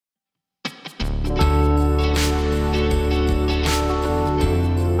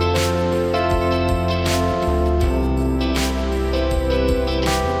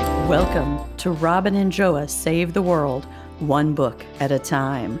to Robin and Joa Save the World, one book at a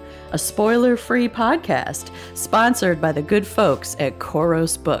time, a spoiler-free podcast sponsored by the good folks at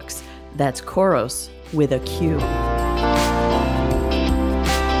Khoros Books. That's Khoros with a Q.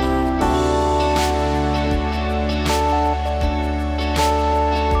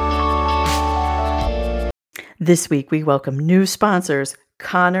 This week, we welcome new sponsors,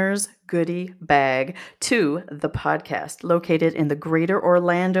 Connor's Goodie Bag, to the podcast. Located in the greater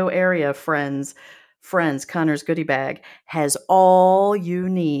Orlando area, friends, Connor's Goodie Bag has all you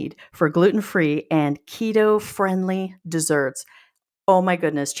need for gluten-free and keto-friendly desserts. Oh my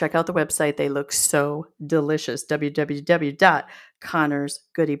goodness, check out the website. They look so delicious.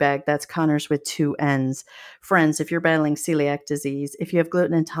 www.connorsgoodiebag. That's Connors with 2 N's. Friends, if you're battling celiac disease, if you have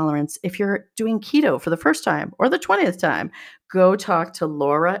gluten intolerance, if you're doing keto for the first time or the 20th time, go talk to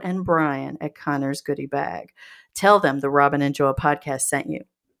Laura and Brian at Connor's Goodie Bag. Tell them the Robin and Joa podcast sent you.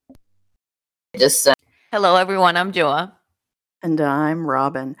 Hello, everyone. I'm Joa. And I'm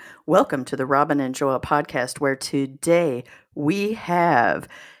Robin. Welcome to the Robin and Joa podcast, where today we have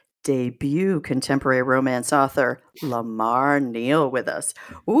debut contemporary romance author Lamar Neal with us.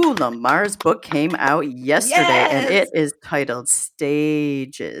 Ooh, Lamar's book came out yesterday, and it is titled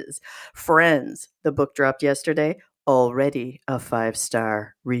Stages. Friends, the book dropped yesterday. Already a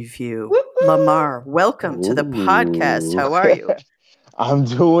 5-star review. Woo-hoo! Lamar, welcome to the podcast. How are you? I'm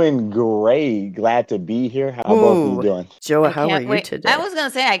doing great. Glad to be here. How both of you doing? Joa, how are you today? I was going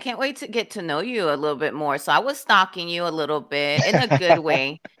to say, I can't wait to get to know you a little bit more. So I was stalking you a little bit in a good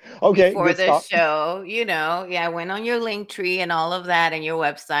way. Okay. Before the show, I went on your Linktree and all of that and your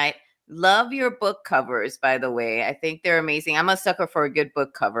website. Love your book covers, by the way. I think they're amazing. I'm a sucker for a good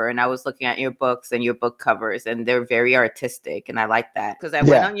book cover, and I was looking at your books and your book covers, and they're very artistic, and I like that because I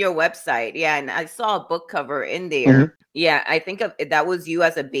went on your website, and I saw a book cover in there. Mm-hmm. Yeah, I think that was you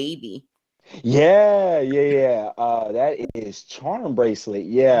as a baby. Yeah. That is Charm Bracelet.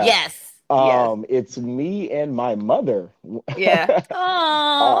 Yeah. Yes. It's me and my mother. Yeah.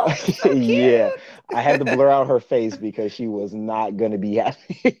 Oh, so yeah. I had to blur out her face because she was not going to be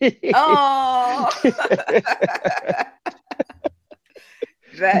happy. Oh.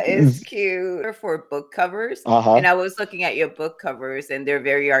 That is cute. For book covers. And I was looking at your book covers, and they're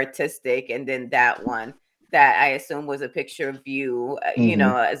very artistic. And then that one that I assume was a picture of you,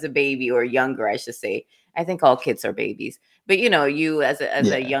 as a baby or younger, I should say. I think all kids are babies, but you as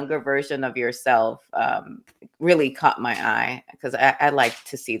a younger version of yourself really caught my eye because I like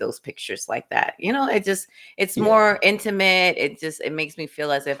to see those pictures like that. It's more intimate. It makes me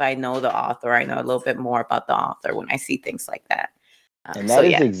feel as if I know the author. I know a little bit more about the author when I see things like that. And that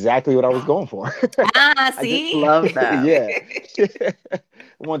is exactly what I was going for. See? Love that. Yeah. I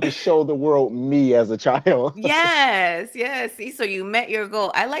want to show the world me as a child. Yes. See, so you met your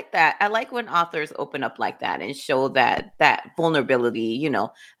goal. I like that. I like when authors open up like that and show that vulnerability,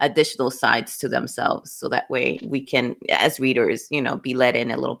 additional sides to themselves. So that way we can, as readers, be let in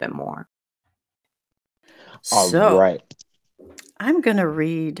a little bit more. So, right. I'm going to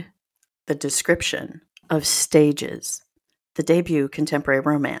read the description of Stages, the debut contemporary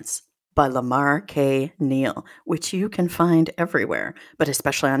romance by Lamar K. Neal, which you can find everywhere, but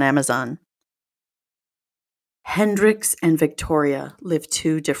especially on Amazon. Hendrix and Victoria live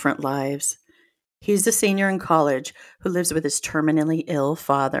 2 different lives. He's a senior in college who lives with his terminally ill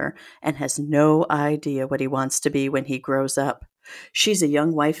father and has no idea what he wants to be when he grows up. She's a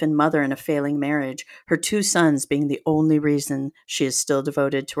young wife and mother in a failing marriage, her 2 sons being the only reason she is still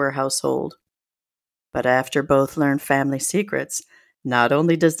devoted to her household. But after both learn family secrets, not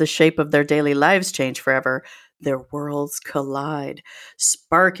only does the shape of their daily lives change forever, their worlds collide,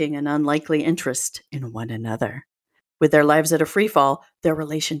 sparking an unlikely interest in one another. With their lives at a freefall, their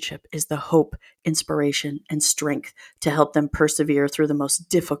relationship is the hope, inspiration, and strength to help them persevere through the most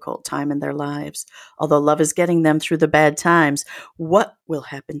difficult time in their lives. Although love is getting them through the bad times, what will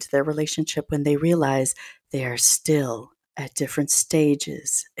happen to their relationship when they realize they are still at different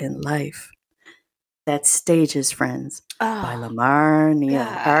stages in life? That's Stages, friends, by Lamar Neal,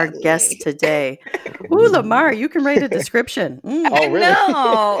 our guest today. Ooh, Lamar, you can write a description. I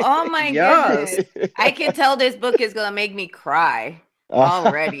know. Oh, my goodness. I can tell this book is going to make me cry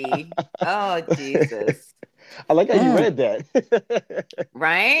already. Oh, Jesus. I like how you read that.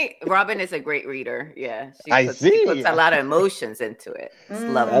 Right? Robin is a great reader. Yeah. She puts a lot of emotions into it. It's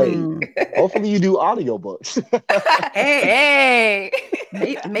lovely. Hopefully you do audiobooks. Hey.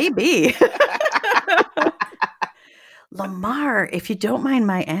 Maybe. Lamar, if you don't mind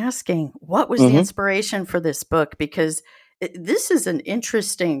my asking, what was the inspiration for this book? Because This is an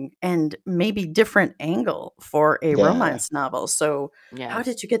interesting and maybe different angle for a romance novel. So, how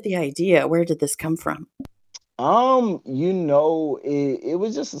did you get the idea? Where did this come from? It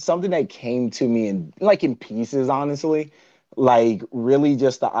was just something that came to me in pieces, honestly. Like really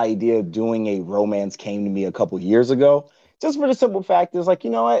just the idea of doing a romance came to me a couple years ago. Just for the simple fact is like, you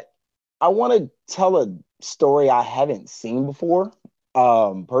know what? I want to tell a story I haven't seen before,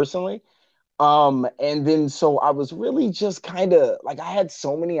 personally. And then so I was really just kind of like I had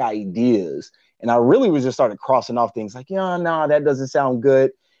so many ideas, and I really was just started crossing off things like, yeah, no, that doesn't sound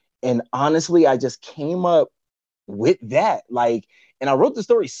good. And honestly, I just came up with that. Like, and I wrote the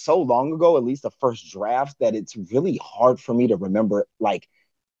story so long ago, at least the first draft, that it's really hard for me to remember like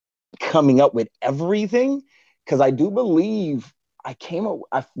coming up with everything. Cause I do believe I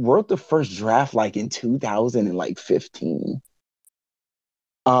wrote the first draft like in 2015.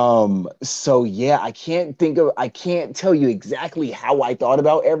 So yeah, I can't tell you exactly how I thought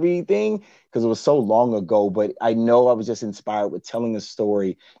about everything because it was so long ago, but I know I was just inspired with telling a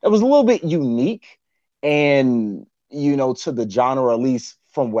story that was a little bit unique and, to the genre, at least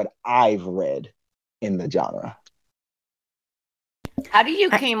from what I've read in the genre. How do you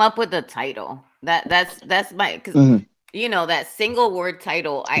came up with the title? That's my, because that single word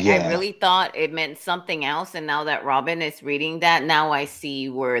title, I really thought it meant something else. And now that Robin is reading that, now I see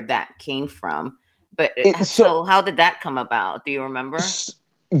where that came from. But so how did that come about? Do you remember?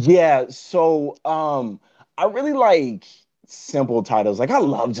 Yeah. So I really like simple titles. Like I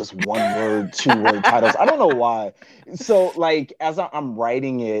love just one word, 2 word titles. I don't know why. So like as I'm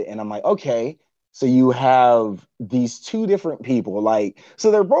writing it and I'm like, okay, so you have these 2 different people. Like,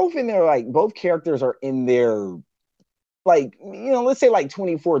 so they're both in there, like both characters are in their like, let's say like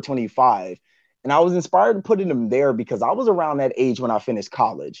 24, 25. And I was inspired to putting them there because I was around that age when I finished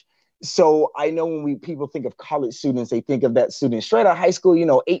college. So I know when people think of college students, they think of that student straight out of high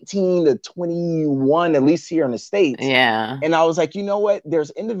school, 18 to 21, at least here in the States. Yeah. And I was like, you know what? There's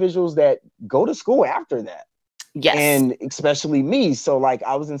individuals that go to school after that. Yes. And especially me. So like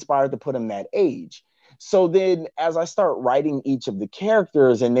I was inspired to put them that age. So then as I start writing each of the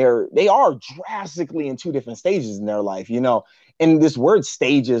characters and they are drastically in 2 different stages in their life, and this word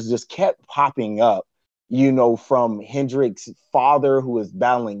stages just kept popping up, from Hendrik's father who is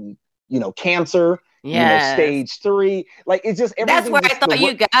battling, cancer, stage 3. Like it's just that's where I thought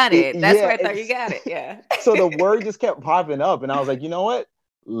you got it. That's where I thought you got it. Yeah. So the word just kept popping up and I was like, you know what?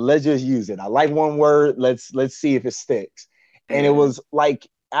 Let's just use it. I like one word. Let's see if it sticks. And it was like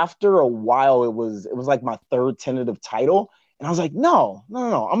after a while, it was like my 3rd tentative title, and I was like, no.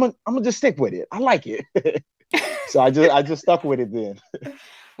 I'm gonna just stick with it. I like it. So I just stuck with it then.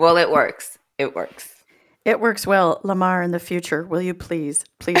 Well, it works. It works. It works well. Lamar, in the future, will you please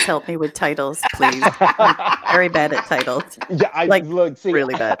help me with titles, please? I'm very bad at titles. Yeah,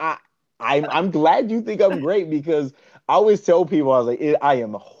 really bad. I'm glad you think I'm great because I always tell people I was like, I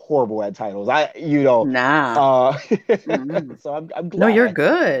am horrible at titles. Nah. So I'm glad. No, you're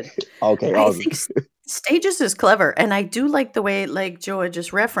good. Okay. I think Stages is clever, and I do like the way, like Joa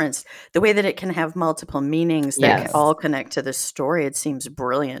just referenced, the way that it can have multiple meanings that all connect to the story. It seems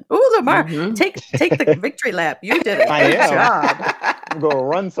brilliant. Ooh, Lamar, take the victory lap. You did a good job. I'm gonna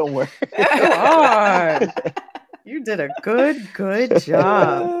run somewhere. Go on. You did a good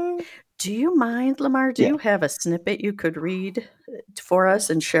job. Do you mind, Lamar? Do you have a snippet you could read for us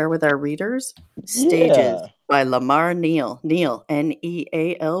and share with our readers? Stages by Lamar Neal. Neal,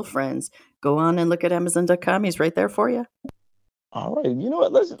 Neal, friends. Go on and look at Amazon.com. He's right there for you. All right. You know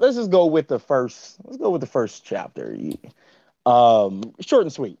what? Let's just go with the first. Let's go with the first chapter. Short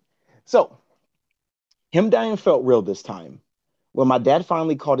and sweet. So, him dying felt real this time. When my dad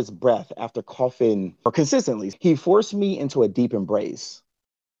finally caught his breath after coughing consistently, he forced me into a deep embrace.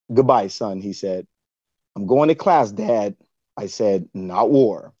 Goodbye, son, he said. I'm going to class, Dad. I said, not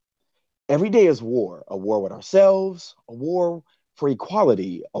war. Every day is war. A war with ourselves, a war for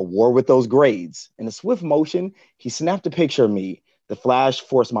equality, a war with those grades. In a swift motion, he snapped a picture of me. The flash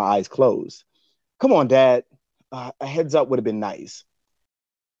forced my eyes closed. Come on, Dad. A heads up would have been nice.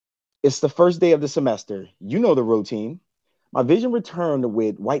 It's the first day of the semester. You know the routine. My vision returned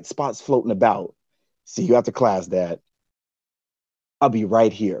with white spots floating about. See you after class, Dad. I'll be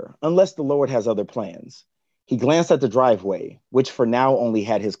right here, unless the Lord has other plans. He glanced at the driveway, which for now only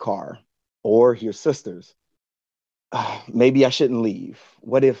had his car, or your sister's. Maybe I shouldn't leave.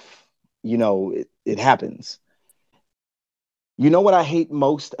 What if, it happens? You know what I hate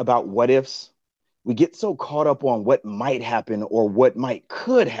most about what ifs? We get so caught up on what might happen or what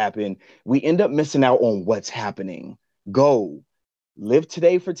could happen, we end up missing out on what's happening. Go. Live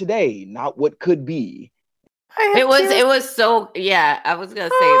today for today, not what could be. It was so, yeah, I was gonna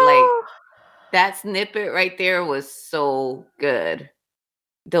say, like, that snippet right there was so good.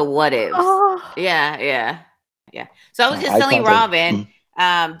 The what ifs. Yeah. So I was just telling Robin,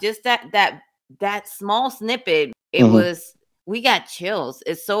 just that small snippet, it was, we got chills.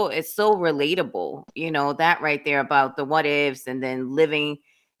 It's so relatable, that right there about the what ifs, and then living,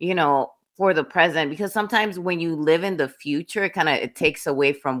 for the present, because sometimes when you live in the future, it takes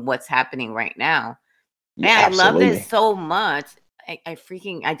away from what's happening right now. Yeah, I loved it so much. I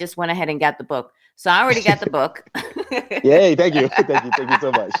just went ahead and got the book. So I already got the book. Yay, thank you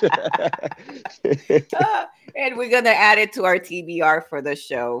so much. And we're gonna add it to our TBR for the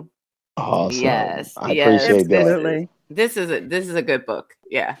show. Awesome. Yes, I appreciate that. Absolutely. This is a good book.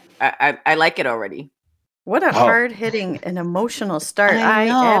 Yeah, I like it already. What a hard-hitting and emotional start. I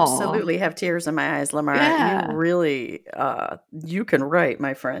absolutely have tears in my eyes, Lamar. Yeah. You really, you can write,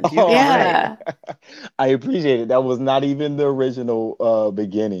 my friend. You can write. I appreciate it. That was not even the original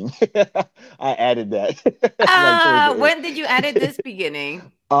beginning. I added that. When did you add this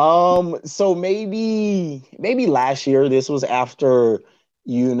beginning? So maybe last year. This was after,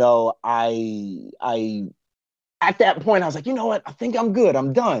 I at that point I was like, you know what? I think I'm good.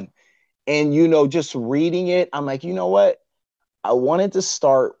 I'm done. And, just reading it, I'm like, you know what? I wanted to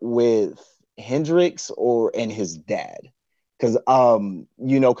start with Hendrix and his dad. Because,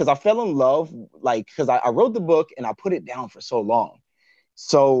 because I fell in love, because I wrote the book and I put it down for so long.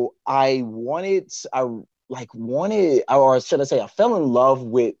 So I fell in love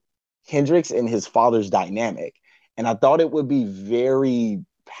with Hendrix and his father's dynamic. And I thought it would be very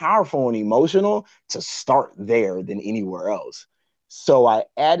powerful and emotional to start there than anywhere else. So I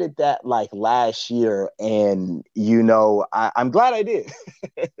added that last year, and I'm glad I did.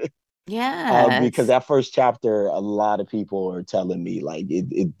 Yeah, because that first chapter, a lot of people are telling me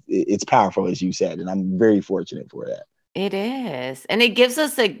it's powerful, as you said, and I'm very fortunate for that. It is, and it gives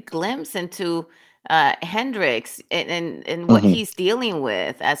us a glimpse into Hendrix and what he's dealing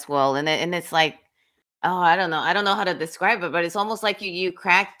with as well, and it's like, oh, I don't know how to describe it, but it's almost like you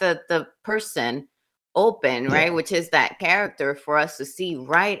crack the person open, right? Which is that character for us to see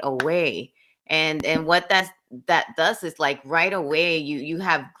right away. And what that does is, like, right away you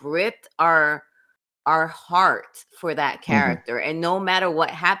have gripped our heart for that character. And no matter what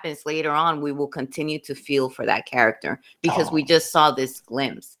happens later on, we will continue to feel for that character because we just saw this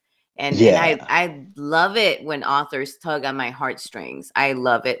glimpse. And I love it when authors tug on my heartstrings. I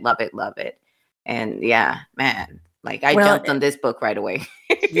love it. And yeah, man, I jumped on this book right away.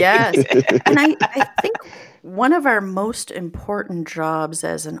 Yes. And I think one of our most important jobs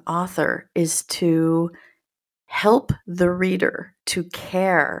as an author is to help the reader to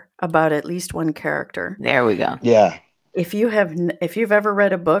care about at least one character. There we go. Yeah. If you've ever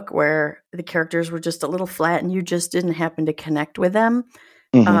read a book where the characters were just a little flat and you just didn't happen to connect with them,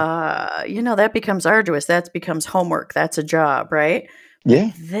 that becomes arduous. That becomes homework. That's a job, right?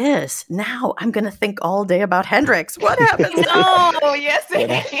 Yeah. This, now I'm going to think all day about Hendrix. What happens? Oh, yes.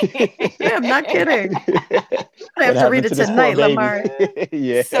 Yeah, I'm not kidding. I have to read it tonight, Lamar.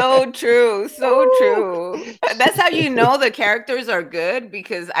 Yeah. So true. That's how you know the characters are good,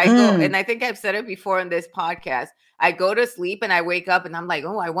 because I go, and I think I've said it before in this podcast, I go to sleep and I wake up and I'm like,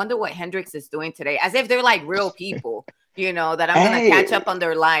 oh, I wonder what Hendrix is doing today. As if they're like real people, that I'm going to catch up on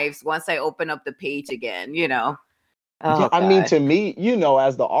their lives once I open up the page again, Oh, I mean, to me,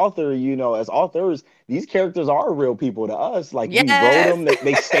 as the author, as authors, these characters are real people to us. Like, we wrote them,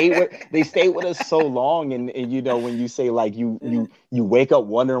 they stay with us so long, and when you say you wake up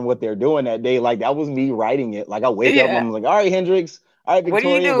wondering what they're doing that day, that was me writing it. I wake up, and I'm like, all right, Hendrix, all right,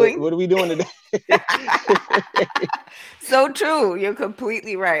 Victoria, what are we doing today? So true. You're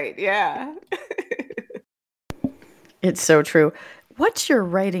completely right. Yeah. It's so true. What's your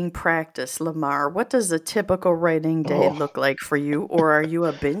writing practice, Lamar? What does a typical writing day look like for you, or are you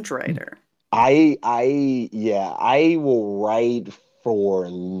a binge writer? I will write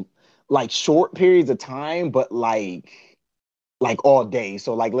for short periods of time, but all day.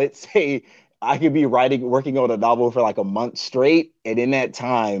 So let's say I could be working on a novel for a month straight, and in that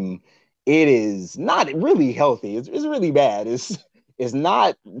time, it is not really healthy. It's really bad. It's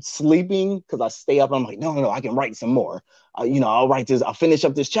not sleeping because I stay up and I'm like, no, I can write some more. I'll write this, I'll finish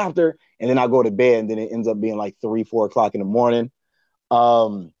up this chapter, and then I'll go to bed, and then it ends up being 3, 4 o'clock in the morning.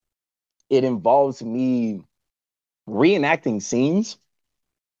 It involves me reenacting scenes.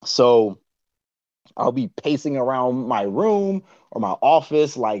 So I'll be pacing around my room or my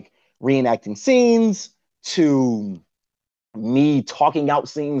office, reenacting scenes, to me talking out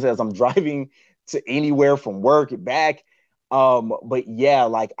scenes as I'm driving to anywhere from work back. But yeah,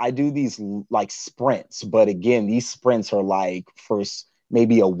 like I do these like sprints, but again, these sprints are like for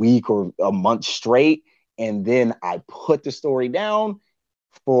maybe a week or a month straight, and then I put the story down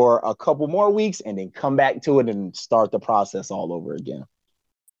for a couple more weeks and then come back to it and start the process all over again.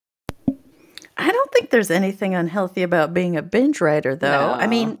 I don't think there's anything unhealthy about being a binge writer, though. No. I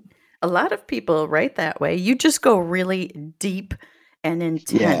mean, a lot of people write that way. You just go really deep and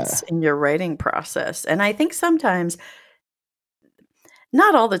intense in your writing process. And I think sometimes,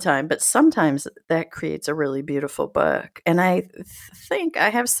 not all the time, but sometimes that creates a really beautiful book. And I think I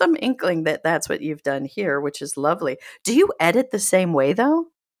have some inkling that that's what you've done here, which is lovely. Do you edit the same way, though?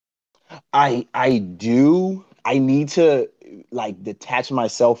 I do. I need to like detach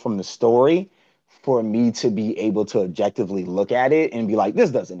myself from the story for me to be able to objectively look at it and be like, this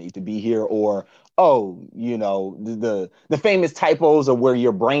doesn't need to be here, or oh, the famous typos are where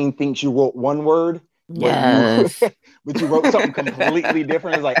your brain thinks you wrote one word, yes, but you wrote something completely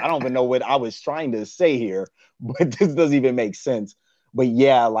different. It's like I don't even know what I was trying to say here, but this doesn't even make sense. But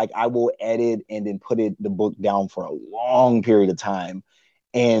yeah, like I will edit and then put the book down for a long period of time.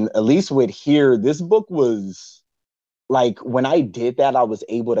 And at least with here, this book was like when I did that, I was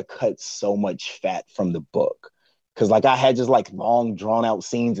able to cut so much fat from the book. Cause like I had just like long drawn out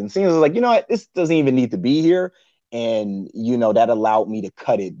scenes and scenes. I was like, you know what, this doesn't even need to be here. And that allowed me to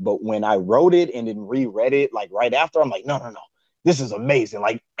cut it. But when I wrote it and then reread it, like right after, I'm like, no, this is amazing.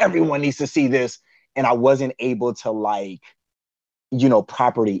 Like everyone needs to see this. And I wasn't able to like,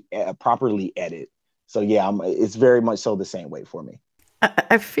 properly edit. So yeah, it's very much so the same way for me.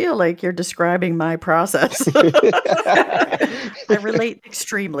 I feel like you're describing my process. I relate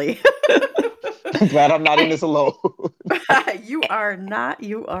extremely. I'm glad I'm not in this alone. You are not.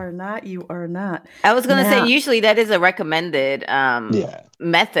 You are not. You are not. I was going to say, usually that is a recommended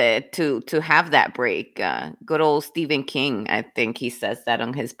method to have that break. Good old Stephen King, I think he says that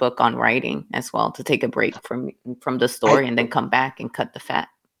on his book on writing as well, to take a break from the story and then come back and cut the fat.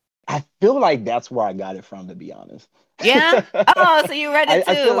 I feel like that's where I got it from, to be honest. Yeah. Oh, so you read it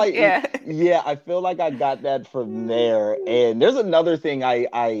too. I feel like, yeah, I feel like I got that from there. And there's another thing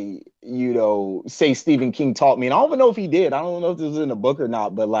I say Stephen King taught me, and I don't even know if he did. I don't know if this was in a book or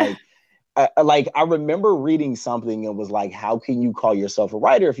not, but like, I remember reading something and was like, how can you call yourself a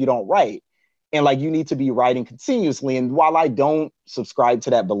writer if you don't write? And like, you need to be writing continuously. And while I don't subscribe to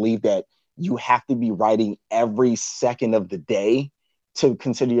that belief that you have to be writing every second of the day to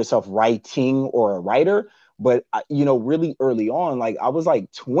consider yourself writing or a writer, but really early on, like I was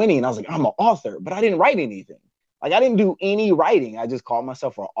like 20 and I was like, I'm an author, but I didn't write anything. Like I didn't do any writing. I just called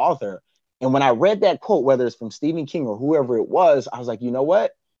myself an author. And when I read that quote, whether it's from Stephen King or whoever it was, I was like, you know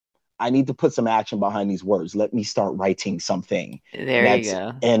what? I need to put some action behind these words. Let me start writing something. There you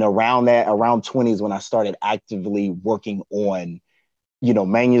go. And around 20 is when I started actively working on,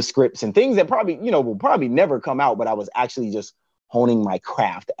 manuscripts and things that probably, will probably never come out, but I was actually just honing my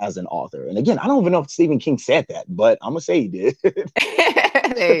craft as an author. And again, I don't even know if Stephen King said that, but I'm gonna say he did.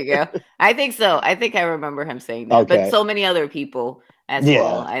 There you go. I think so. I think I remember him saying that, but so many other people as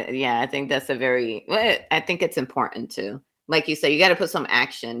well. I think that's I think it's important too. Like you said, you got to put some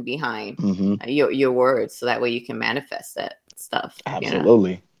action behind your words, so that way you can manifest that stuff.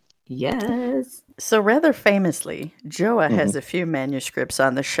 Absolutely. Yes. So rather famously, Joa has a few manuscripts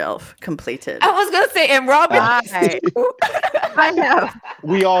on the shelf completed. I was going to say, and Robin, I have.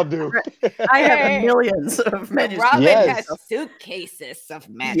 We all do. I have millions of manuscripts. Robin has suitcases of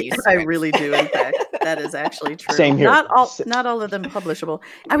manuscripts. I really do. In fact, that is actually true. Same here. Not all of them publishable.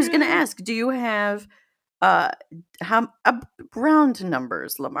 I was going to ask, do you have how round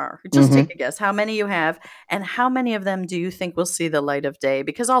numbers, Lamar? Just take a guess. How many you have, and how many of them do you think will see the light of day?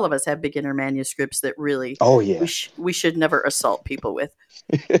 Because all of us have beginner manuscripts that really, we should never assault people with.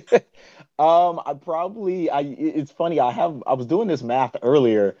 It's funny. I was doing this math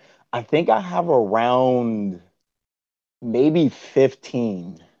earlier. I think I have around maybe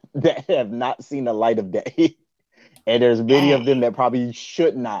 15 that have not seen the light of day, and there's many of them that probably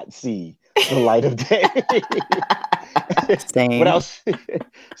should not see the light of day. Same. What else?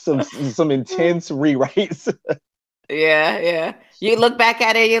 some intense rewrites. Yeah. You look back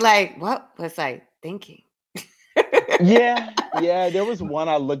at it, you're like, what was I thinking? Yeah. There was one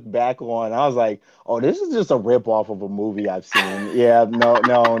I looked back on. I was like, oh, this is just a ripoff of a movie I've seen. Yeah,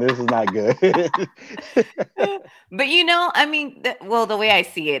 no, this is not good. But I mean, the way I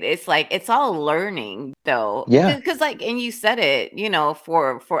see it, it's like it's all learning, though. Yeah. Because and you said it,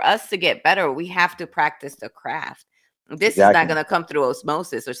 for us to get better, we have to practice the craft. This is not going to come through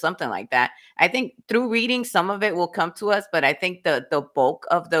osmosis or something like that. I think through reading, some of it will come to us, but I think the bulk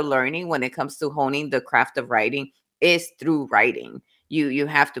of the learning when it comes to honing the craft of writing is through writing. You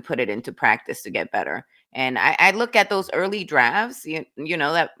have to put it into practice to get better. And I look at those early drafts, you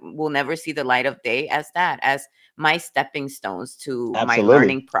know, that will never see the light of day as my stepping stones to my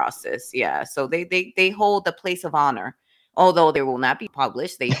learning process. Yeah. So they hold a place of honor. Although they will not be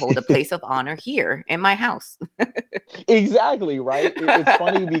published, they hold a place of honor here in my house. Exactly, right? It's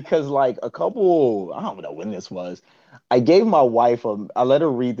funny because like I don't know when this was, I gave my wife I let her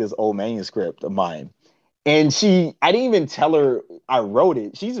read this old manuscript of mine. And I didn't even tell her I wrote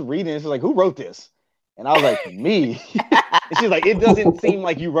it. She's reading it. She's like, who wrote this? And I was like, me. And she's like, it doesn't seem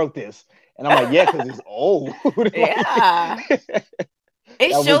like you wrote this. And I'm like, yeah, because it's old. Yeah.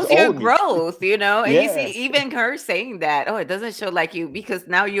 It shows your growth, you know, and you see even her saying that, oh, it doesn't show like you, because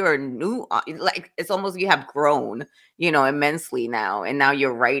now you're new, like it's almost you have grown, you know, immensely now. And now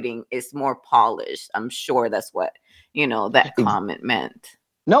your writing is more polished. I'm sure that's what, you know, that comment meant.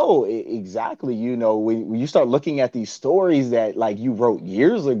 No, exactly. You know, when you start looking at these stories that like you wrote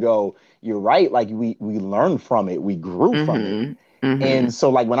years ago, you're right. Like we learned from it. We grew from it. Mm-hmm. And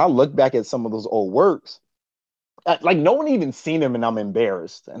so like when I look back at some of those old works, like no one even seen them and I'm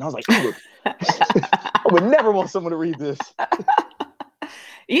embarrassed. And I was like, I would never want someone to read this.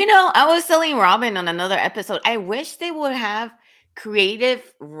 You know, I was telling Robin on another episode, I wish they would have creative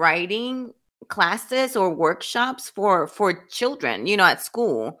writing classes or workshops for children, you know, at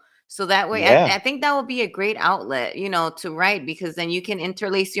school. So that way, I think that would be a great outlet, you know, to write, because then you can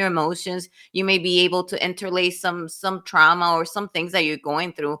interlace your emotions. You may be able to interlace some trauma or some things that you're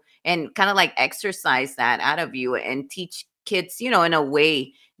going through, and kind of like exercise that out of you and teach kids, you know, in a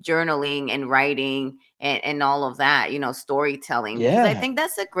way, journaling and writing and all of that, you know, storytelling. Because I think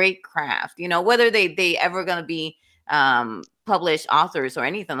that's a great craft, you know, whether they ever going to be published authors or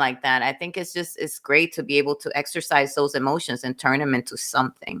anything like that. I think it's great to be able to exercise those emotions and turn them into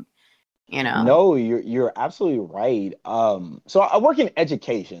something. You know. No, you're absolutely right. So I work in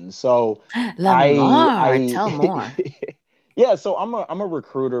education. So tell more. Yeah, so I'm a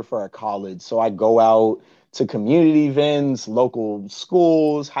recruiter for a college. So I go out to community events, local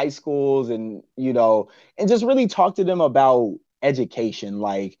schools, high schools, and you know, and just really talk to them about education,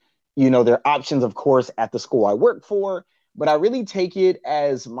 like, you know, their options, of course, at the school I work for. But I really take it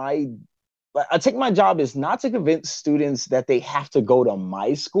as my job is not to convince students that they have to go to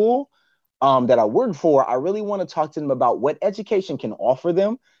my school that I work for. I really want to talk to them about what education can offer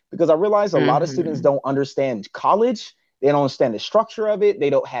them, because I realize a lot of students don't understand college. They don't understand the structure of it. They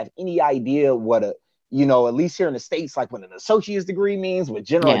don't have any idea what you know, at least here in the States, like what an associate's degree means with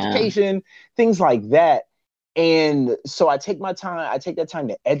general education, things like that. And so I take that time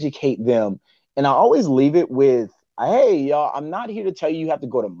to educate them. And I always leave it with, hey, y'all, I'm not here to tell you have to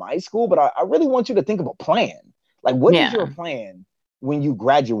go to my school, but I really want you to think of a plan. Like, what is your plan when you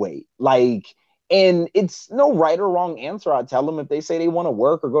graduate? Like, and it's no right or wrong answer. I tell them if they say they want to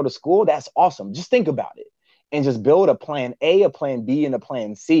work or go to school, that's awesome. Just think about it and just build a plan A, a plan B, and a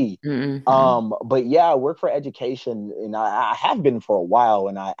plan C. But yeah, I work for education, and I have been for a while,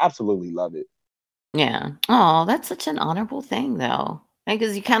 and I absolutely love it. Yeah. Oh, that's such an honorable thing, though,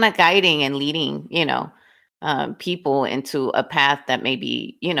 because you're kind of guiding and leading, you know, people into a path that may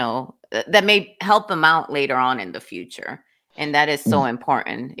be, you know, that may help them out later on in the future. And that is so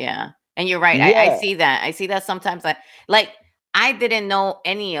important. Yeah. And you're right. I see that. I see that sometimes. I didn't know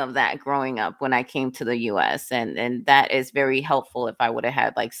any of that growing up when I came to the US. And that is very helpful if I would have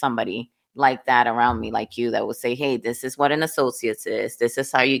had like somebody like that around me, like you, that would say, hey, this is what an associate's is. This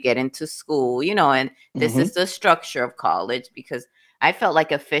is how you get into school, you know, and this is the structure of college, because I felt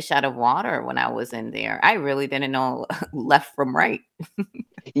like a fish out of water when I was in there. I really didn't know left from right.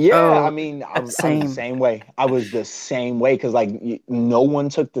 I mean, I was the same way. I was the same way, because like no one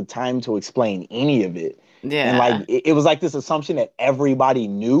took the time to explain any of it. Yeah. And like it was like this assumption that everybody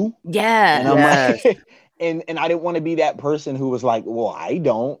knew. Yeah. And I'm like, and I didn't want to be that person who was like, well, I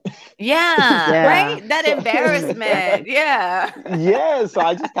don't. Yeah. Right? That embarrassment. Yeah. So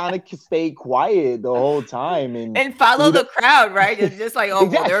I just kind of stayed quiet the whole time and follow the crowd, right? It's just like, oh,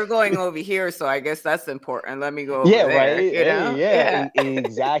 well, they're going over here, so I guess that's important. Let me go over there. Right. You know?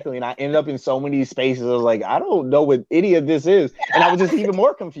 Exactly. And I ended up in so many spaces. I was like, I don't know what any of this is, and I was just even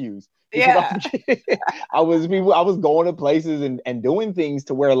more confused. I was going to places and doing things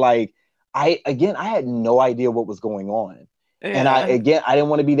to where like I had no idea what was going on. And I didn't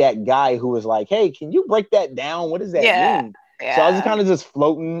want to be that guy who was like, hey, can you break that down? What does that mean? So I was kind of just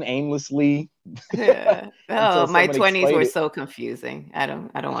floating aimlessly. Oh, my 20s were so confusing. I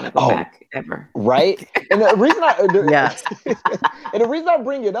don't want to go back ever. Right. And the reason and the reason I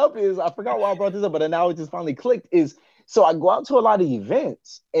bring it up is, I forgot why I brought this up, but now it just finally clicked, is So I go out to a lot of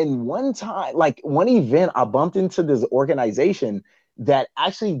events, and one event, I bumped into this organization that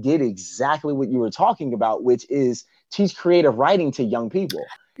actually did exactly what you were talking about, which is teach creative writing to young people.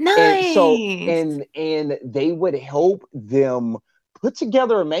 Nice. And they would help them put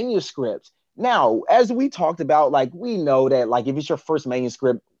together a manuscript. Now, as we talked about, like, we know that, like, if it's your first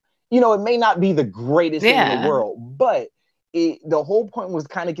manuscript, it may not be the greatest thing in the world, but the whole point was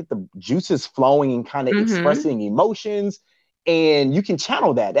kind of get the juices flowing and kind of expressing emotions. And you can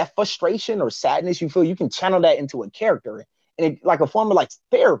channel that frustration or sadness you feel, you can channel that into a character, and like a form of like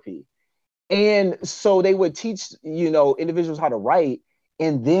therapy. And so they would teach, individuals how to write.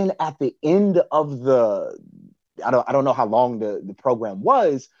 And then at the end of I don't know how long the program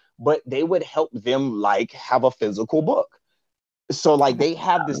was, but they would help them like have a physical book. So like they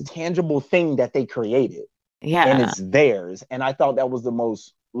have this tangible thing that they created. Yeah. And it's theirs. And I thought that was the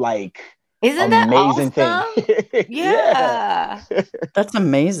most like amazing thing. Yeah. That's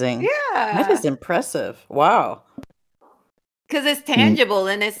amazing. Yeah. That is impressive. Wow. Because it's tangible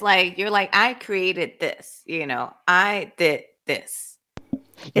and it's like, you're like, I created this, I did this.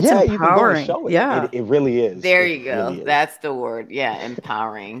 It's empowering. You can go and show it. Yeah. It really is. There you go. Really That's the word. Yeah.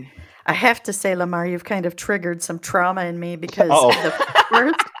 Empowering. I have to say, Lamar, you've kind of triggered some trauma in me because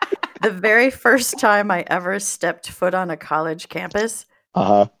the very first time I ever stepped foot on a college campus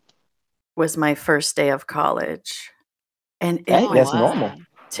was my first day of college. And that's normal.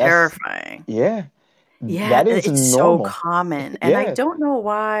 Terrifying. Yeah. That is normal. So common. And I don't know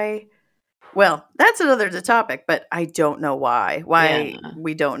why. Well, that's another topic, but I don't know why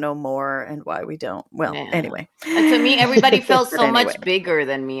we don't know more and why we don't. Well, anyway. And to me, everybody felt so much bigger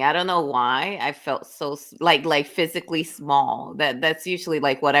than me. I don't know why. I felt so like physically small. That's usually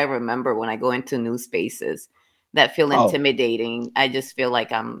like what I remember when I go into new spaces that feel intimidating. I just feel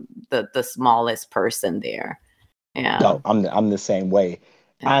like I'm the smallest person there. Yeah. No, I'm the same way.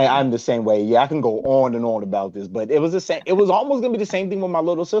 I'm the same way. Yeah, I can go on and on about this, but it was the same. It was almost gonna be the same thing with my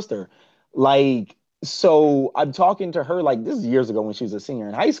little sister. Like, so I'm talking to her, like, this is years ago when she was a senior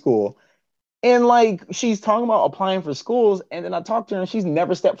in high school. And like, she's talking about applying for schools. And then I talked to her and she's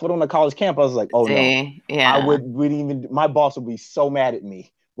never stepped foot on a college campus. I was like, oh no, I wouldn't even, my boss would be so mad at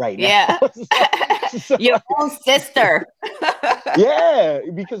me right now. Yeah. So, your own sister. Yeah,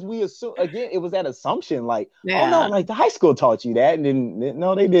 because we assume, again, it was that assumption, like, oh no, like the high school taught you that, and then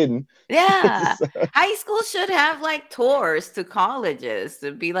no, they didn't. Yeah. So, high school should have like tours to colleges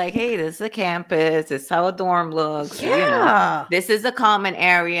to be like, hey, this is a campus, this is how a dorm looks. Yeah. This is a common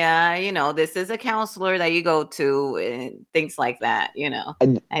area, this is a counselor that you go to, and things like that,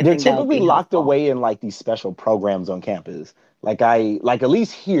 They're typically locked away in like these special programs on campus. Like at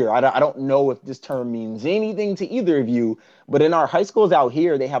least here, I don't know if this term means anything to either of you, but in our high schools out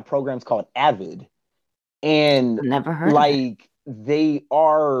here, they have programs called AVID. And never heard like they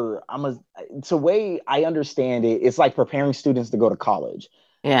are, the way I understand it, it's like preparing students to go to college.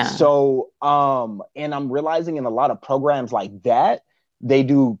 Yeah. So, and I'm realizing in a lot of programs like that, they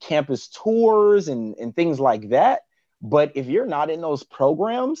do campus tours and things like that. But if you're not in those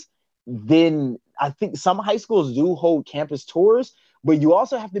programs, then I think some high schools do hold campus tours, but you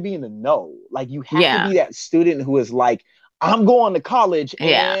also have to be in the know. Like you have to be that student who is like, I'm going to college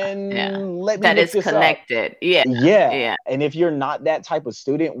and let me that look is this connected. Up. Yeah. And if you're not that type of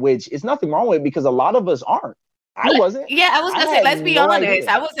student, which is nothing wrong with it because a lot of us aren't. I wasn't. Yeah, I was gonna say, let's be honest. Idea.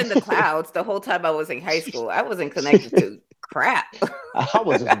 I was in the clouds the whole time I was in high school. I wasn't connected to crap. I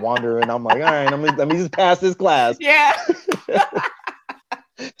was just wandering. I'm like, all right, let me just pass this class. Yeah.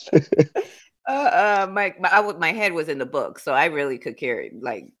 My head was in the book, so I really could care,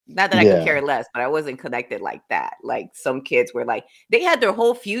 like, not that I could care less, but I wasn't connected like that. Like some kids were like, they had their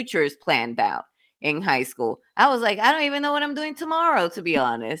whole futures planned out in high school. I was like, I don't even know what I'm doing tomorrow, to be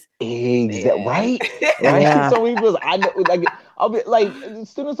honest. Exactly. Right? Yeah. So we was, I know, like, I'll be like,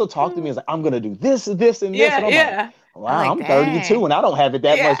 students will talk to me as like, I'm gonna do this, and this, and this, and I'm like, wow, I'm 32 and I don't have it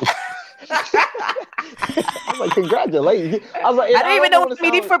that much. I was like, congratulations. I was like, I don't even know what I'm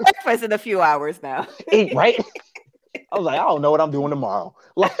eating for breakfast in a few hours now. Right? I was like, I don't know what I'm doing tomorrow.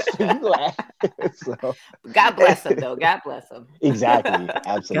 Like, so. God bless him, though. God bless him. Exactly.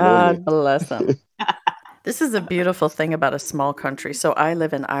 Absolutely. God bless him. This is a beautiful thing about a small country. So I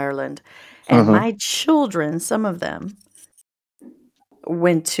live in Ireland, and my children, some of them,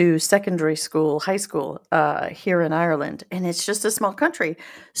 went to secondary school, high school here in Ireland, and it's just a small country.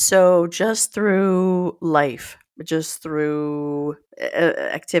 So just through life, just through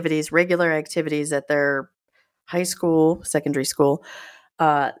activities, regular activities at their high school, secondary school,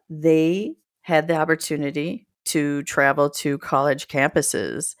 they had the opportunity to travel to college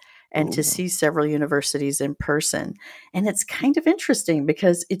campuses and to see several universities in person. And it's kind of interesting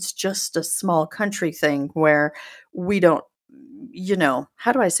because it's just a small country thing where we don't,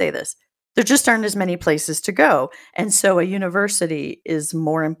 how do I say this? There just aren't as many places to go. And so a university is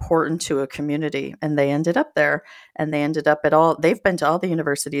more important to a community. And they ended up there, and they ended up they've been to all the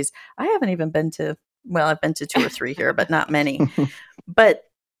universities. I haven't even been to, well, I've been to 2 or 3 here, but not many. But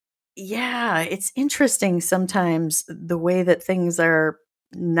yeah, it's interesting sometimes the way that things are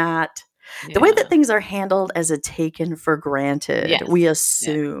not the way that things are handled as a taken for granted. We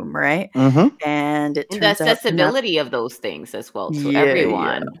assume, right? Mm-hmm. And it And turns the out accessibility of those things as well to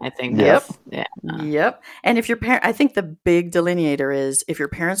everyone. I think Yep. And if your I think the big delineator is if your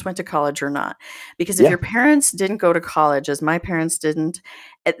parents went to college or not. Because if your parents didn't go to college, as my parents didn't,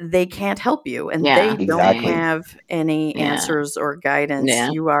 they can't help you, and they don't have any answers or guidance.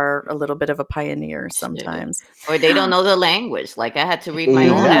 You are a little bit of a pioneer sometimes. Or they don't know the language. Like I had to read my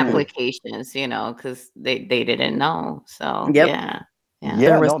own applications, because they didn't know. So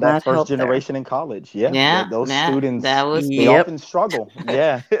that first generation in college. Those students, they often struggle.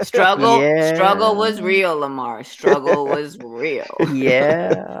 Struggle was real, Lamar. Struggle was real.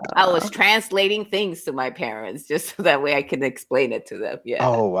 I was translating things to my parents just so that way I could explain it to them.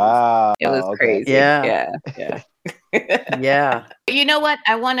 Oh wow. It was crazy. Yeah. You know what?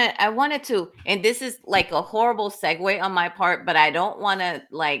 I wanted to, and this is like a horrible segue on my part, but I don't want to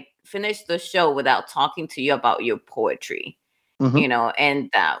like finish the show without talking to you about your poetry. And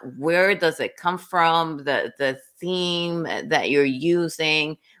where does it come from? The theme that you're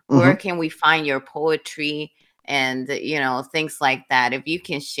using, where can we find your poetry? And, things like that. If you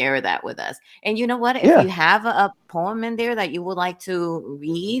can share that with us. And you know what? If you have a poem in there that you would like to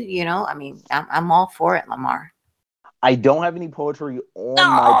read, I'm all for it, Lamar. I don't have any poetry on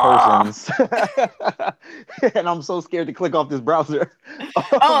my persons. And I'm so scared to click off this browser.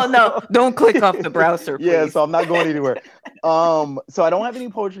 Oh, no. Don't click off the browser, please. So I'm not going anywhere. So I don't have any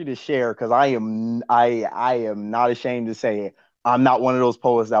poetry to share because I am not ashamed to say I'm not one of those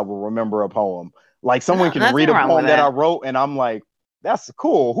poets that will remember a poem. Like someone can read a poem that I wrote and I'm like, that's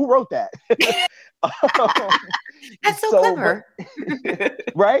cool. Who wrote that? That's so clever.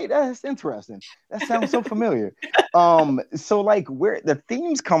 Right? That's interesting. That sounds so familiar. So like where the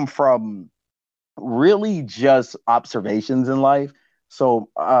themes come from, really just observations in life. So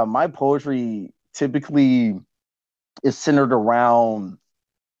my poetry typically is centered around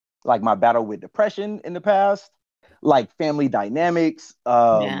like my battle with depression in the past, like family dynamics,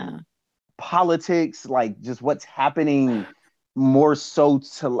 politics, like just what's happening more so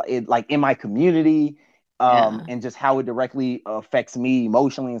to it, like in my community, and just how it directly affects me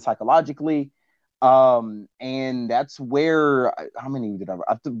emotionally and psychologically. And that's where how many did I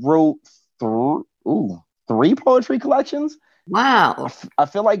wrote three poetry collections. Wow. I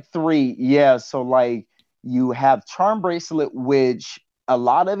feel like 3. Yeah. So like you have Charm Bracelet, which a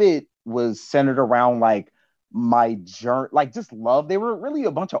lot of it was centered around like my journey, like just love. They were really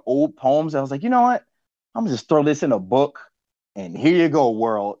a bunch of old poems. I was like, you know what? I'm gonna just throw this in a book and here you go,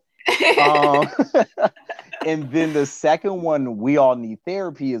 world. And then the second one, We All Need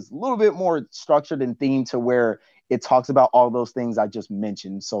Therapy, is a little bit more structured and themed to where it talks about all those things I just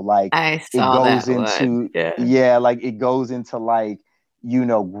mentioned. So like it goes into like it goes into like,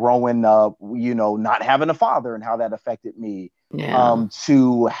 growing up, not having a father and how that affected me.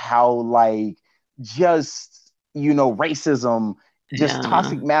 To how like just racism, just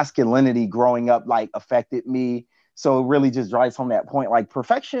toxic masculinity growing up like affected me. So it really just drives home that point. Like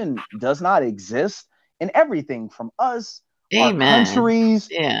perfection does not exist, and everything from us, our countries,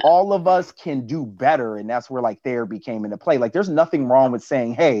 all of us can do better. And that's where like therapy came into play. Like there's nothing wrong with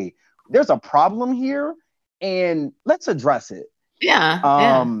saying, hey, there's a problem here and let's address it.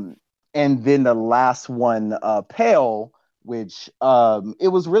 And then the last one, Pale, which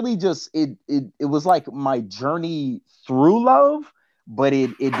it was really just it was like my journey through love, but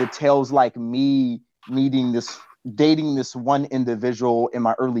it details like me dating this one individual in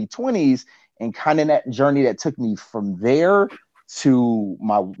my early 20s and kind of that journey that took me from there to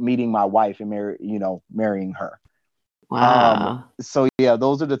meeting my wife and marrying her. Wow. So yeah,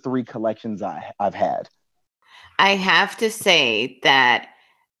 those are the 3 collections I've had. I have to say that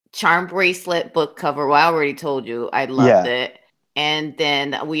Charm Bracelet book cover, well, I already told you I loved it. And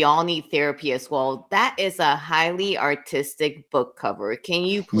then We All Need Therapy as well. That is a highly artistic book cover. Can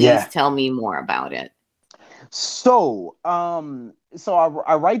you please tell me more about it? So,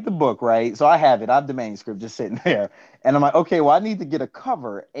 I write the book, right? So I have it. I have the manuscript just sitting there. And I'm like, okay, well, I need to get a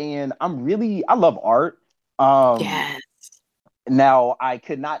cover. And I love art. Now, I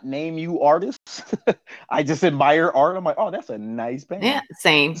could not name you artists. I just admire art. I'm like, oh, that's a nice band. Yeah,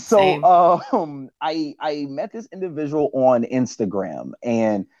 same. So, I met this individual on Instagram,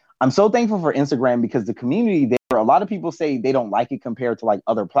 and I'm so thankful for Instagram because the community there, a lot of people say they don't like it compared to like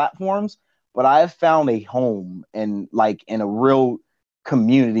other platforms, but I have found a home and like in a real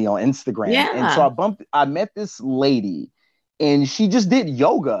community on Instagram. Yeah. And so I met this lady, and she just did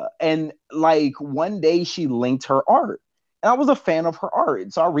yoga, and like one day she linked her art. And I was a fan of her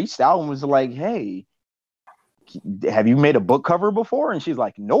art. So I reached out and was like, hey, have you made a book cover before? And she's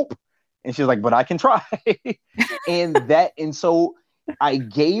like, nope. And she's like, but I can try. and so I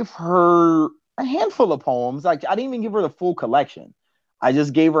gave her a handful of poems. Like, I didn't even give her the full collection. I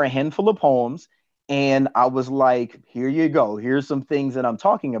just gave her a handful of poems. And I was like, here you go. Here's some things that I'm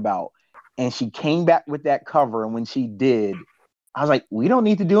talking about. And she came back with that cover. And when she did, I was like, we don't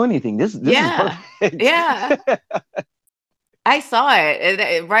need to do anything. This is perfect. Yeah. I saw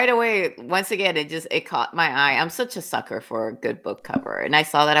it right away. Once again, it caught my eye. I'm such a sucker for a good book cover. And I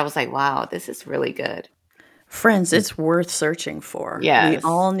saw that. I was like, wow, this is really good. Friends, it's worth searching for. Yes. We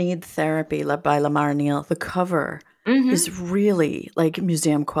All Need Therapy by Lamar Neal. The cover is really like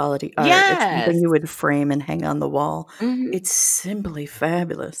museum quality art. Yes. It's something you would frame and hang on the wall. It's simply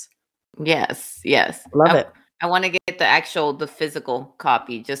fabulous. Yes. Love it. I want to get the physical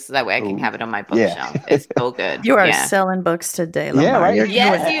copy just so that way I can have it on my bookshelf. It's so good. You are selling books today, Lamar. Yeah, right?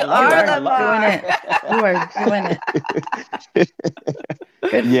 Yes, you are, Lamar. You are doing it.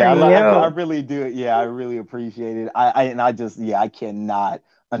 Good for you. I really do. Yeah, I really appreciate it. I cannot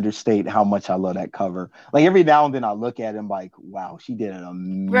understate how much I love that cover. Like every now and then I look at it and I'm like, wow, she did an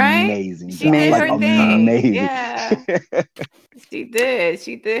amazing job. She did like, her thing. Amazing. Yeah. She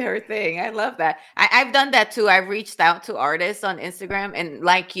did her thing. I love that. I've done that too. I've reached out to artists on Instagram, and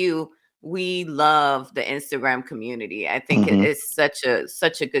like you, we love the Instagram community. I think it is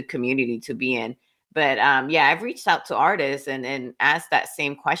such a good community to be in. But I've reached out to artists and asked that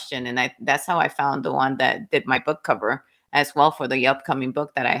same question, and that's how I found the one that did my book cover as well for the upcoming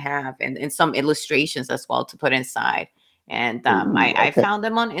book that I have, and some illustrations as well to put inside. And I found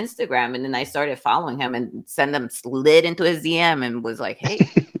him on Instagram, and then I started following him and slid into his DM and was like, hey,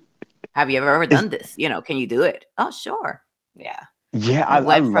 have you ever done this? Can you do it? Oh, sure. Yeah. Yeah, I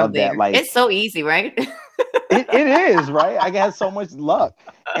love that. Like, it's so easy, right? it is, right? I got so much luck.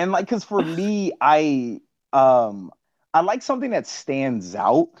 And like, cause for me, I like something that stands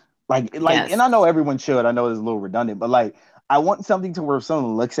out. Like, and I know everyone should. I know it's a little redundant, but like, I want something to where if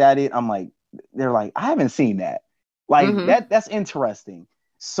someone looks at it, they're like, I haven't seen that. Like that's interesting.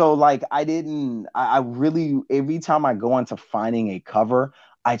 So like, I really, every time I go into finding a cover,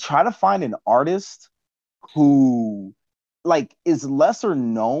 I try to find an artist who like is lesser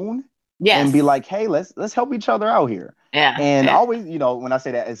known. And be like, hey, let's help each other out here. Yeah. And always, when I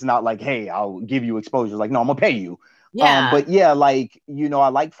say that, it's not like, hey, I'll give you exposure. Like, no, I'm gonna pay you. Yeah. But yeah, like, I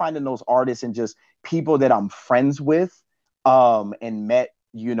like finding those artists and just people that I'm friends with, and met,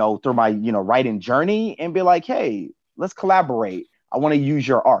 through my, writing journey, and be like, hey, let's collaborate. I want to use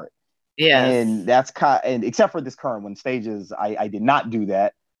your art. Yeah. And that's and except for this current one, Stages, I did not do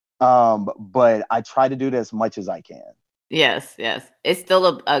that. But I try to do it as much as I can. Yes. It's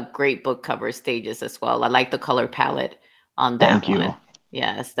still a great book cover, Stages, as well. I like the color palette on that one. Thank you.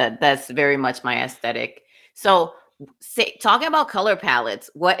 Yes, that's very much my aesthetic. So, talking about color palettes,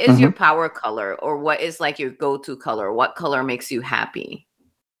 what is your power color, or what is like your go-to color? What color makes you happy?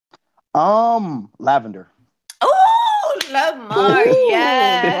 Lavender. Oh, Lamar.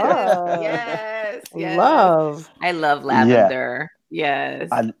 Yes. Love. I love lavender. Yes.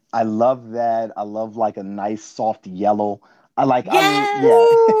 I love that. I love like a nice soft yellow. I like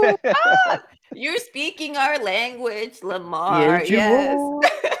you're speaking our language, Lamar. Yes.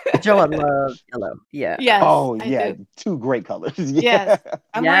 Joe, I love yellow. Yeah. Yes, oh yeah. Two great colors. Yes.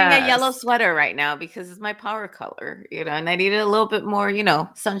 I'm wearing a yellow sweater right now because it's my power color, and I needed a little bit more,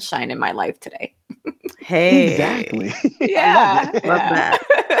 sunshine in my life today. Hey. Exactly. Yeah. Love that.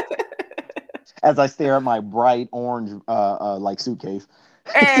 As I stare at my bright orange like suitcase.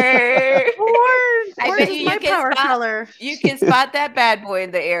 Hey. Orange. I bet you can power color. You can spot that bad boy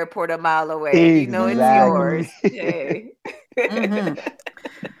in the airport a mile away. Exactly. It's yours. Hey.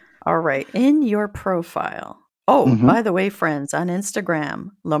 All right. In your profile. Oh, by the way, friends, on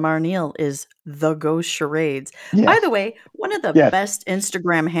Instagram, Lamar Neal is The Ghost Charades. Yes. By the way, one of the best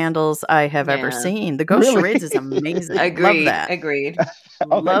Instagram handles I have ever seen. The Ghost Charades is amazing. Agreed. Love that. Agreed.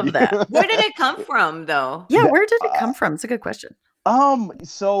 Love that. Where did it come from, though? Yeah, where did it come from? It's a good question.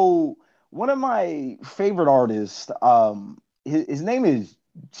 So one of my favorite artists, his name is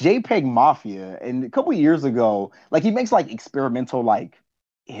JPEG Mafia, and a couple years ago, like he makes like experimental like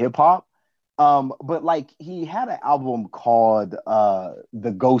hip hop. But like he had an album called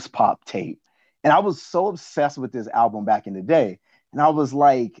the Ghost Pop Tape. And I was so obsessed with this album back in the day. And I was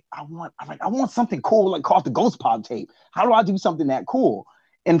like, I want something cool like called the Ghost Pop Tape. How do I do something that cool?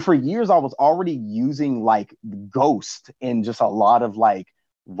 And for years I was already using like ghost in just a lot of like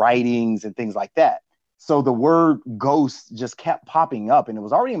writings and things like that. So the word ghost just kept popping up and it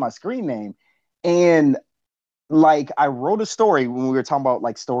was already in my screen name. And like I wrote a story when we were talking about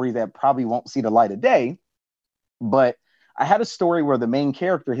like stories that probably won't see the light of day, but I had a story where the main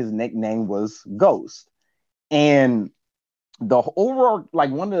character, his nickname was Ghost. And the overall,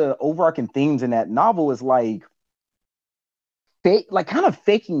 like one of the overarching themes in that novel is like fake, like kind of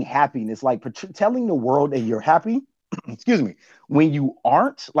faking happiness, like telling the world that you're happy, excuse me, when you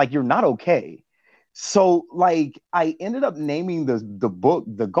aren't, like you're not okay. So like I ended up naming the book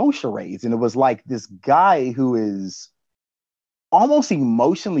The Ghost Charades, and it was like this guy who is almost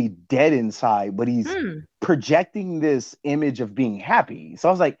emotionally dead inside, but he's projecting this image of being happy. So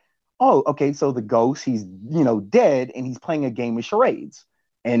I was like, oh, okay, so the ghost, he's dead and he's playing a game of charades.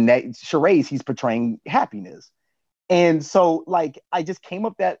 And that charades, he's portraying happiness. And so like I just came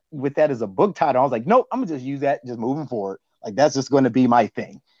up with that as a book title. I was like, nope, I'm gonna just use that just moving forward. Like that's just gonna be my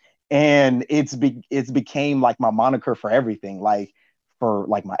thing. And it's became like my moniker for everything, like for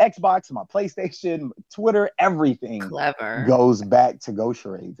like my Xbox, my PlayStation, Twitter, everything goes back to Ghost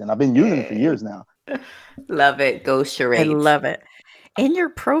Charades. And I've been using it for years now. Love it. Ghost Charades. I love it. In your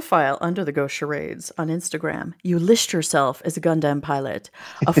profile under the Ghost Charades on Instagram, you list yourself as a Gundam pilot,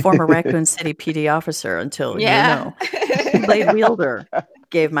 a former Raccoon City PD officer until, Blade Wielder,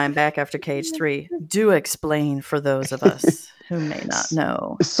 gave mine back after KH3. Do explain for those of us who may not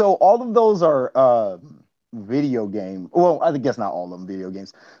know. So all of those are video game. Well, I guess not all of them video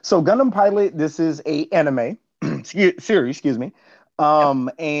games. So Gundam Pilot, this is a anime series, excuse me.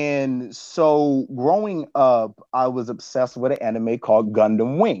 And so growing up, I was obsessed with an anime called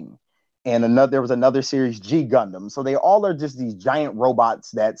Gundam Wing. And there was another series, G Gundam. So they all are just these giant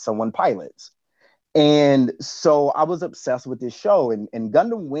robots that someone pilots. And so I was obsessed with this show. And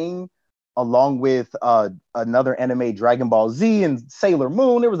Gundam Wing, along with another anime, Dragon Ball Z and Sailor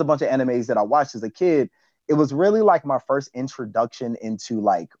Moon, there was a bunch of animes that I watched as a kid. It was really like my first introduction into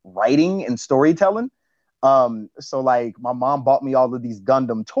like writing and storytelling. So like my mom bought me all of these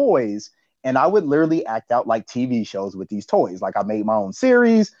Gundam toys and I would literally act out like TV shows with these toys. Like I made my own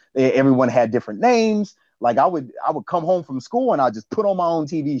series. Everyone had different names. Like I would come home from school and I just put on my own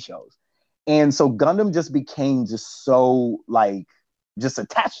TV shows. And so Gundam just became just so like just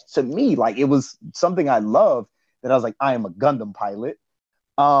attached to me. Like it was something I loved that I was like, I am a Gundam pilot.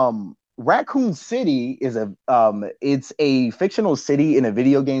 Raccoon City is it's a fictional city in a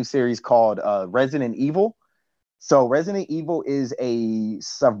video game series called Resident Evil. So Resident Evil is a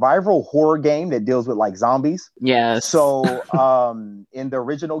survival horror game that deals with like zombies. Yes. So in the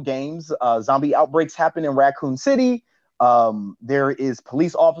original games, zombie outbreaks happen in Raccoon City. There is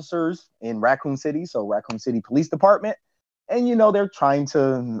police officers in Raccoon City, so Raccoon City Police Department. And, they're trying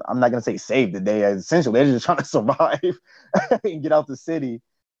to, I'm not going to say save the day, essentially, they're just trying to survive and get out the city.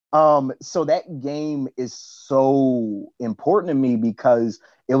 So that game is so important to me because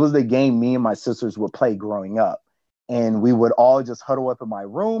it was the game me and my sisters would play growing up. And we would all just huddle up in my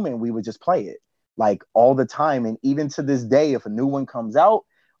room and we would just play it like all the time. And even to this day, if a new one comes out,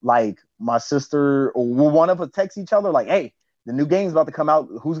 like my sister or one of us text each other like, hey, the new game's about to come out.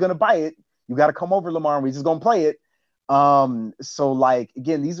 Who's going to buy it? You got to come over, Lamar, and we're just going to play it. So like,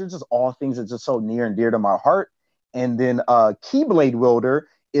 again, these are just all things that are just so near and dear to my heart. And then Keyblade Wielder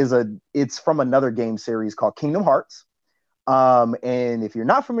it's from another game series called Kingdom Hearts. And if you're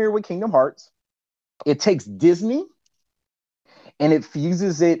not familiar with Kingdom Hearts, it takes Disney and it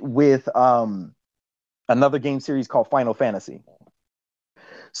fuses it with another game series called Final Fantasy.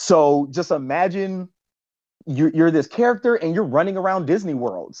 So just imagine you're this character and you're running around Disney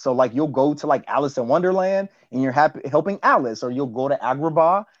World. So like you'll go to like Alice in Wonderland and you're helping Alice, or you'll go to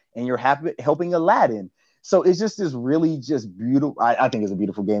Agrabah and you're helping Aladdin. So it's just this really just beautiful, I think it's a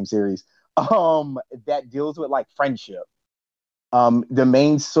beautiful game series that deals with like friendship. The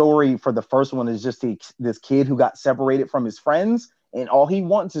main story for the first one is just this kid who got separated from his friends and all he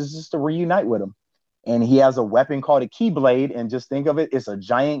wants is just to reunite with them. And he has a weapon called a Keyblade, and just think of it, it's a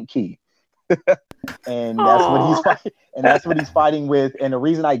giant key. And that's what he's fighting. And that's what he's fighting with. And the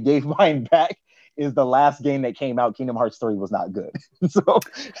reason I gave mine back is the last game that came out, Kingdom Hearts 3, was not good. So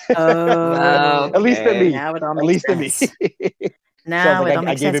at least to me. Now it all makes sense. To me. Now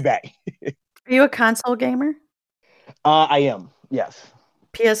I gave it back. Are you a console gamer? I am, yes.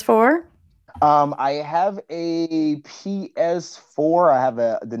 PS4? I have a PS4. I have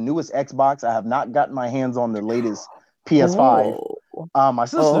the newest Xbox. I have not gotten my hands on the latest PS5. My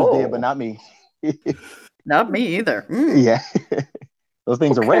sisters did, but not me. Not me either. Yeah. Those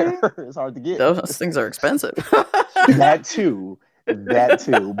things are rare. It's hard to get. Those things are expensive. That too.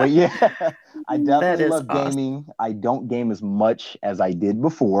 But yeah, I definitely love gaming. I don't game as much as I did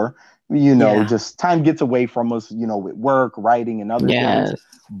before. Just time gets away from us, with work, writing, and other things.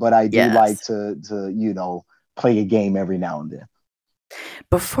 But I do like to play a game every now and then.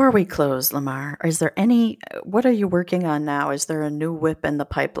 Before we close, Lamar, what are you working on now? Is there a new whip in the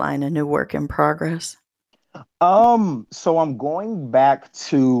pipeline, a new work in progress? So I'm going back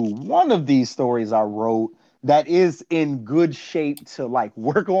to one of these stories I wrote that is in good shape to like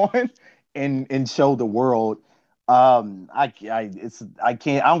work on and show the world. I don't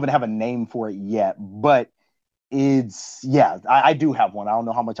even have a name for it yet, but I do have one. I don't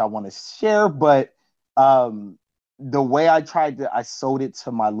know how much I want to share, but the way I sold it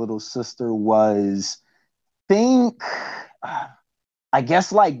to my little sister was think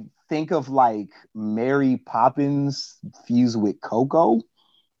of like Mary Poppins fused with Coco.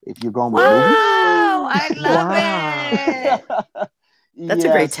 If you're going with movies. Wow, I love it. That's a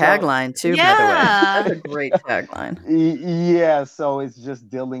great tagline too, by the way. That's a great tagline. Yeah, so it's just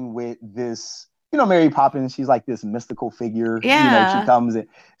dealing with this, Mary Poppins, she's like this mystical figure. Yeah. She comes in.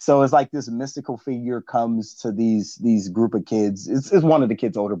 So it's like this mystical figure comes to these group of kids. It's one of the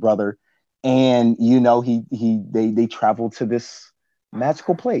kids' older brother. And they travel to this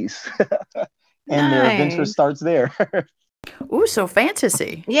magical place. And their adventure starts there. Ooh, so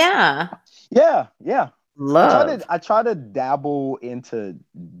fantasy. Yeah. Love. I try to dabble into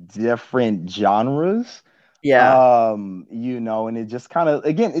different genres. Yeah. And it just kind of,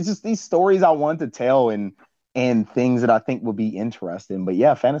 again, it's just these stories I want to tell and things that I think will be interesting. But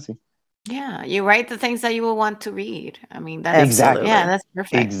yeah, fantasy. Yeah, you write the things that you will want to read. I mean, that's exactly. Yeah, that's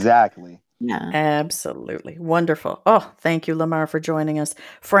perfect. Exactly. Yeah. Absolutely. Wonderful. Oh, thank you, Lamar, for joining us.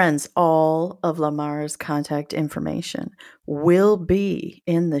 Friends, all of Lamar's contact information will be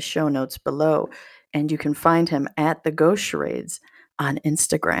in the show notes below, and you can find him at the Ghost Charades on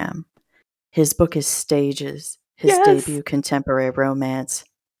Instagram. His book is Stages, his debut contemporary romance.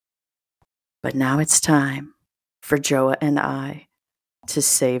 But now it's time for Joa and I to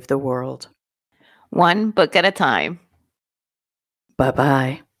save the world. One book at a time.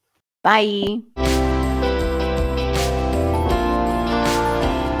 Bye-bye. Bye.